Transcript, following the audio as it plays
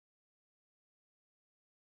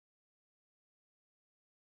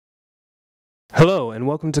Hello and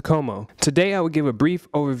welcome to QOMO. Today I will give a brief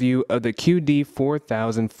overview of the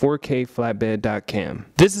QD4000 4K flatbed doc cam.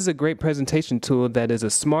 This is a great presentation tool that is a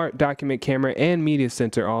smart document camera and media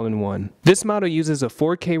center all in one. This model uses a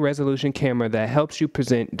 4K resolution camera that helps you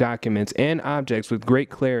present documents and objects with great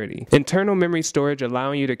clarity. Internal memory storage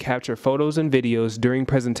allowing you to capture photos and videos during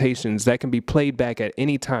presentations that can be played back at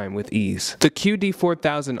any time with ease. The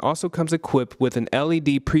QD4000 also comes equipped with an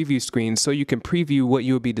LED preview screen so you can preview what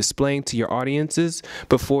you will be displaying to your audience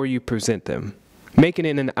before you present them, making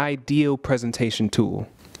it an ideal presentation tool.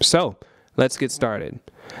 So, let's get started.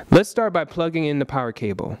 Let's start by plugging in the power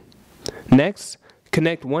cable. Next,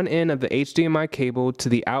 connect one end of the HDMI cable to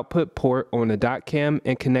the output port on the doc cam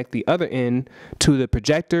and connect the other end to the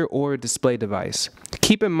projector or display device.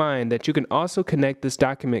 Keep in mind that you can also connect this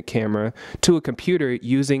document camera to a computer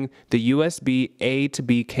using the USB A to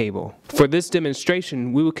B cable. For this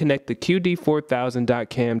demonstration, we will connect the QD4000 doc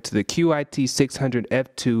cam to the QIT600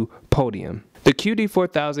 F2 podium. The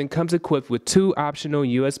QD4000 comes equipped with two optional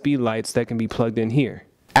USB lights that can be plugged in here.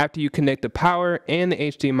 After you connect the power and the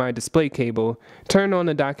HDMI display cable, turn on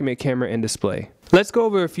the document camera and display. Let's go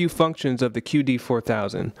over a few functions of the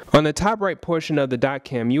QD4000. On the top right portion of the doc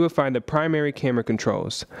cam, you will find the primary camera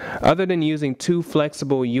controls. Other than using two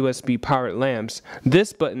flexible USB powered lamps,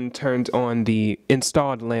 this button turns on the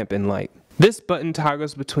installed lamp and light. This button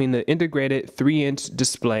toggles between the integrated 3-inch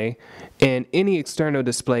display and any external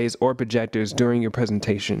displays or projectors during your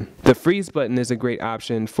presentation. The freeze button is a great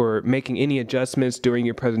option for making any adjustments during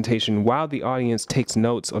your presentation while the audience takes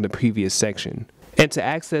notes on the previous section. And to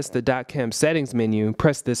access the doc cam settings menu,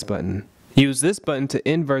 press this button. Use this button to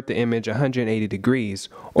invert the image 180 degrees,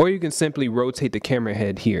 or you can simply rotate the camera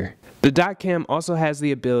head here. The doc cam also has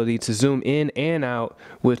the ability to zoom in and out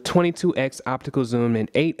with 22x optical zoom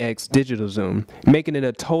and 8x digital zoom, making it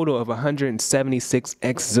a total of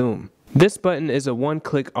 176x zoom. This button is a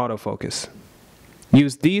one-click autofocus.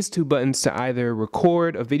 Use these two buttons to either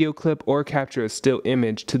record a video clip or capture a still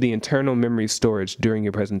image to the internal memory storage during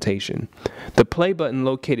your presentation. The play button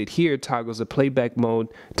located here toggles the playback mode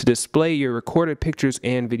to display your recorded pictures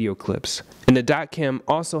and video clips. And the doc cam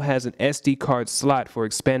also has an SD card slot for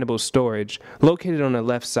expandable storage located on the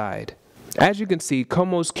left side. As you can see,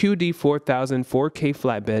 QOMO's QD4000 4K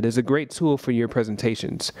flatbed is a great tool for your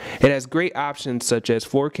presentations. It has great options such as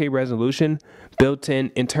 4K resolution,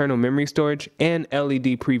 built-in internal memory storage, and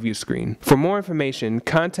LED preview screen. For more information,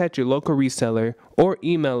 contact your local reseller or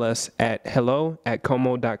email us at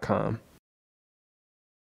hello@qomo.com.